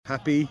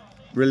happy,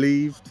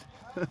 relieved.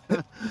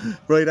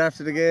 Right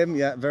after the game,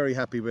 yeah, very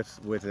happy with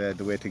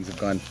the way things have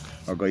gone.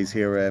 Our guys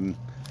here,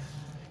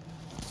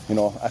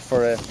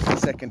 for a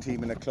second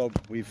team in a club,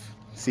 we've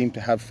seemed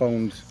to have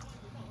found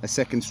a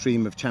second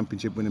stream of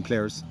championship winning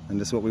players, and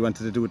that's what we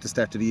wanted to do at the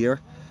start of the year.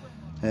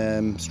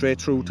 Straight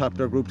through, top of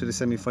our group to the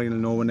semi-final.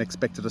 No one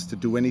expected us to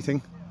do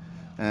anything,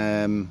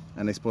 and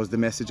I suppose the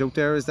message out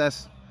there is that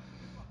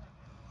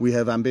we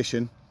have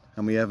ambition,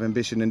 and we have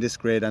ambition in this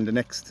grade and the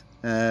next,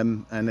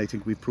 and I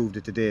think we've proved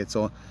it today.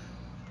 So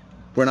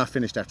we're not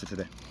finished after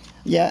today.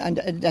 Yeah, and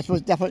that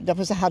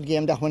was a hard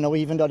game, that one. Now,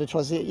 even though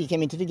he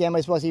came into the game,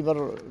 I suppose he was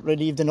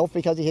relieved enough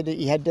because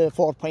he had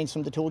 4 points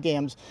from the 2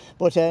 games.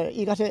 But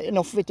he got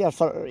enough of it there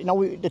for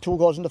the 2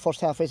 goals in the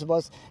first half, I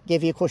suppose,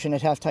 gave you a cushion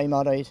at half time,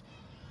 all right.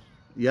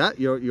 Yeah,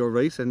 you're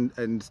right, and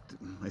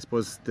I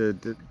suppose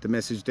the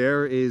message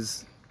there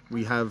is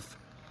we have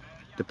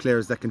the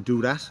players that can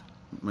do that,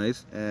 right?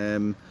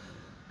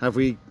 Have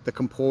we the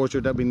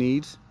composure that we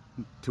need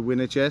to win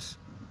it yet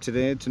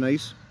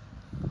tonight?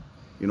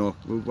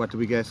 What do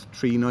we get?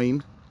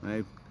 3-9,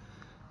 right?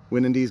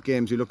 Winning these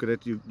games, you look at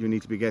it, you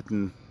need to be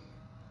getting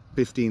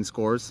 15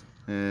 scores.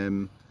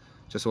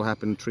 Just so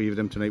happened 3 of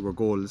them tonight were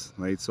goals,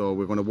 right? So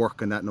we're going to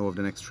work on that now over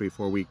the next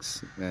 3-4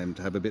 weeks,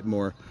 to have a bit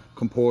more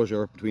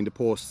composure between the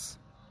posts,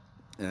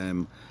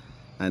 and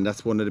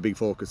that's one of the big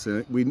focus.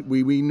 We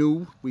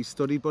knew, we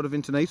studied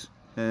Buttevin tonight.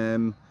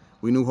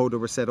 We knew how they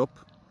were set up,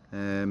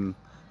 and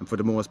for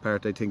the most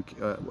part, I think,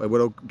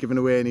 without giving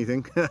away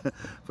anything,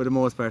 for the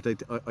most part,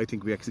 I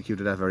think we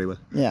executed that very well.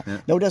 Yeah.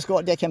 Now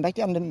they came back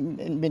down the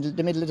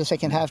middle of the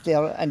second half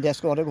there, and they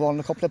scored a goal and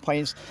a couple of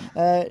points.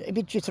 A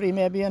bit jittery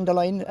maybe on the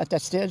line at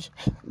that stage.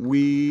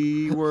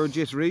 We were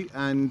jittery,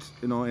 and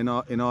in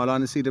all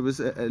honesty, there was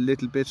a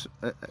little bit,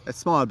 a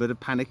small bit of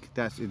panic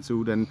that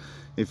ensued. And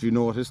if you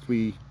noticed,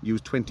 we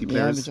used 20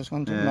 players. Yeah, we just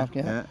wanted to mark,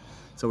 yeah.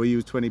 So we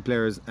used 20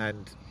 players,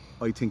 and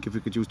I think if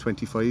we could use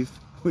 25,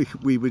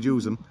 we would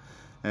use them.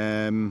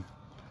 So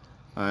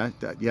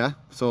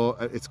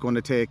it's going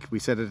to take, we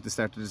said it at the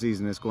start of the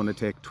season, it's going to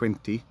take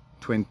 20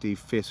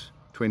 fit,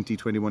 20,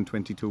 21,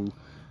 22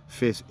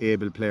 fit,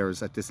 able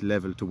players at this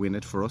level to win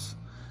it for us,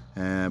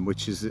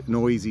 which is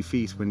no easy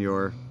feat when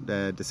you're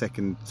the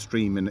second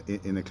stream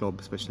in a club,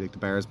 especially like the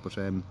Bars.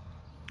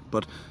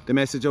 But the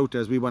message out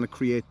there is we want to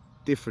create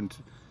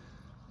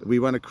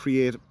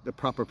a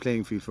proper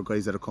playing field for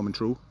guys that are coming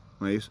through,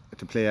 right,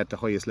 to play at the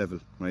highest level,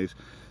 right?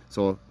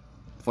 So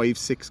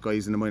 5-6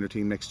 guys in the minor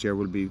team next year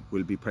will be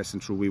pressing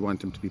through. We want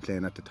them to be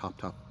playing at the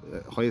top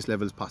highest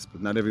levels possible.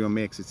 Not everyone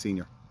makes it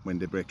senior when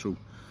they break through,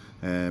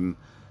 and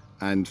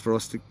for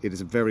us it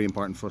is very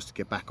important for us to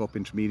get back up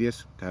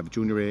intermediate, to have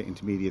junior A,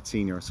 intermediate,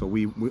 senior. So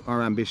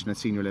our ambition at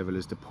senior level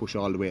is to push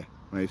all the way,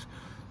 right,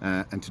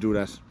 and to do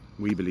that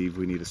we believe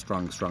we need a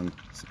strong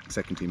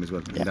second team as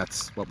well, and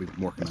that's what we've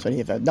been working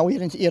on. Now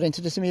you're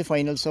into the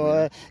semi-final,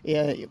 so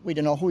we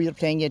don't know who you're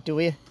playing yet, do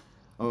we?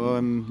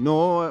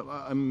 No,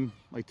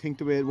 I think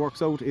the way it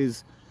works out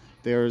is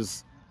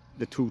there's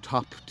the 2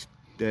 top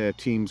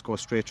teams go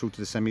straight through to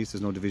the semis.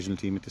 There's no divisional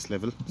team at this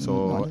level,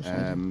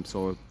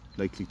 so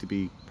likely to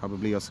be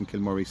probably us and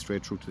Kilmurray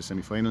straight through to the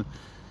semi-final.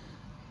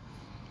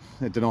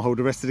 I don't know how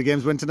the rest of the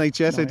games went tonight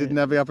yet. I didn't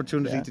have the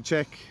opportunity to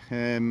check,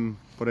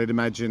 but I'd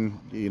imagine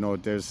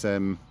there's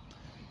you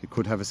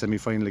could have a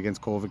semi-final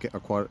against Cove again,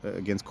 or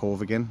against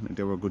Cove again.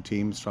 They were a good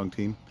team, strong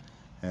team.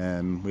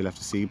 We'll have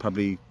to see.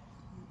 Probably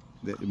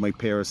it might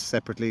pair us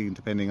separately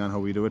depending on how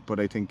we do it, but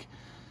I think,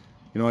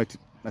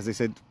 as I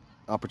said,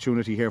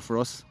 opportunity here for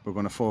us. We're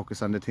going to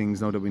focus on the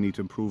things now that we need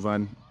to improve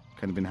on,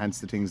 kind of enhance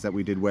the things that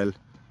we did well,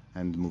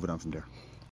 and move it on from there.